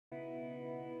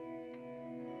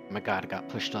my god, I got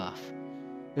pushed off.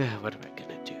 What am I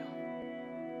gonna do?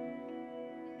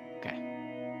 Okay.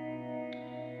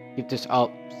 Keep this.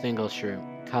 Oh, single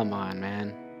shroom. Come on,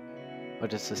 man.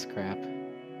 What is this crap?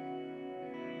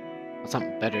 What's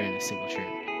something better than a single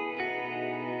shroom?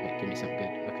 Yeah, give me something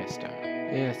good. Okay, star.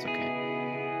 Yeah, it's okay.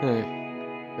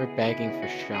 We're begging for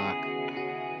shock.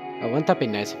 Oh, wouldn't that be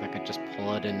nice if I could just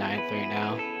pull it in 9th right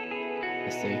now?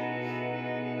 Let's see.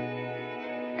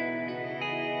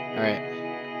 Alright.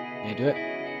 Can I do it?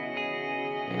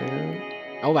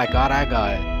 Oh my god, I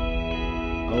got it.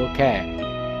 Okay.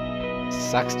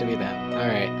 Sucks to be them.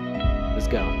 Alright. Let's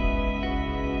go.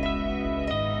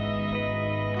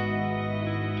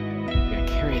 I'm gonna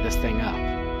carry this thing up.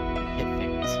 Hit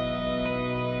things.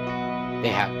 They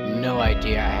have no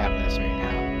idea I have this right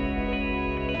now.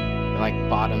 They're like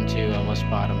bottom 2, almost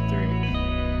bottom 3.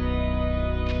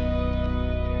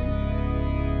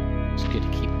 Just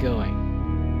gonna keep going.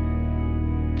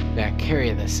 Gonna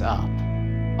carry this up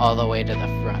all the way to the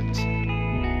front.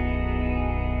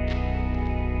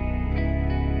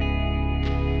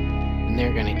 And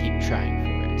they're gonna keep trying for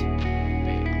it.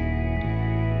 Fail.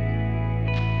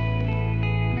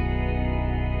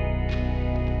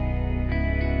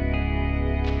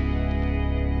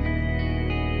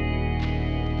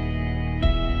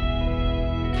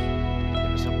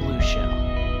 There's a blue shell.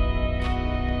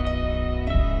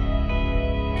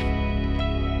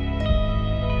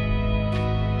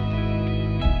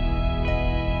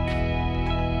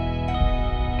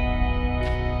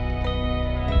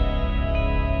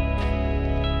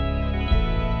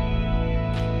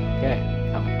 Okay,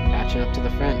 come catching up to the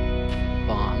front.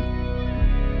 Bomb.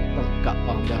 Oh, got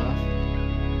bombed off.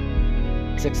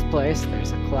 6th place,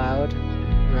 there's a cloud.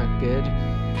 Not good.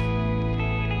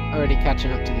 Already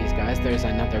catching up to these guys. There's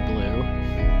another blue.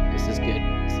 This is good.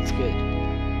 This is good.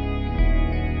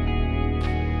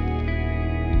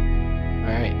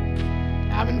 Alright.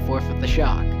 I'm in 4th with the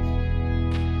shock.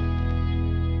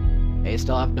 They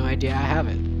still have no idea I have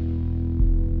it.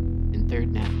 In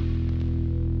 3rd now.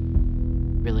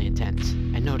 Really intense.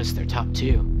 I noticed they're top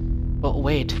 2. But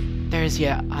wait, there's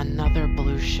yet another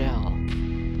blue shell.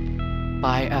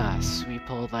 By us, we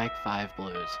pulled like 5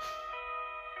 blues.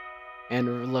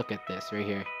 And look at this right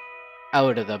here.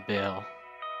 Out of the bill.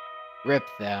 Rip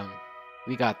them.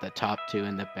 We got the top 2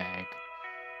 in the bag.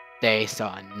 They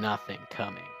saw nothing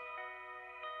coming.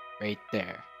 Right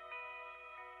there.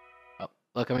 Oh,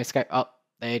 look at my Skype. Oh,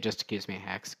 they just accused me of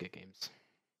hacks. Good games.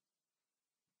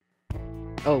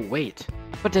 Oh, wait.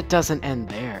 But it doesn't end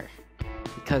there.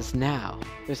 Because now,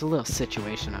 there's a little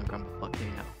situation on Grumble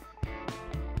Volcano.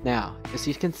 Now, as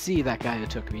you can see that guy who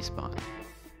took respawn.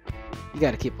 You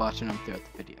gotta keep watching him throughout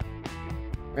the video.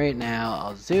 Right now,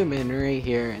 I'll zoom in right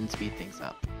here and speed things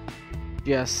up.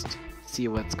 Just see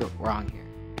what's wrong here.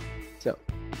 So,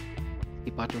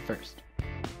 keep watching first.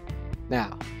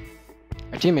 Now,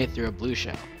 our teammate threw a blue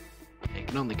shell. You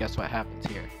can only guess what happens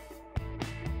here.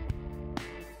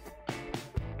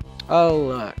 Oh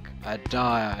look, a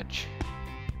dodge.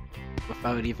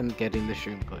 Without even getting the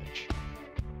shroom glitch.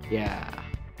 Yeah.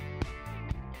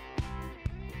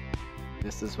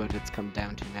 This is what it's come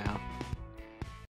down to now.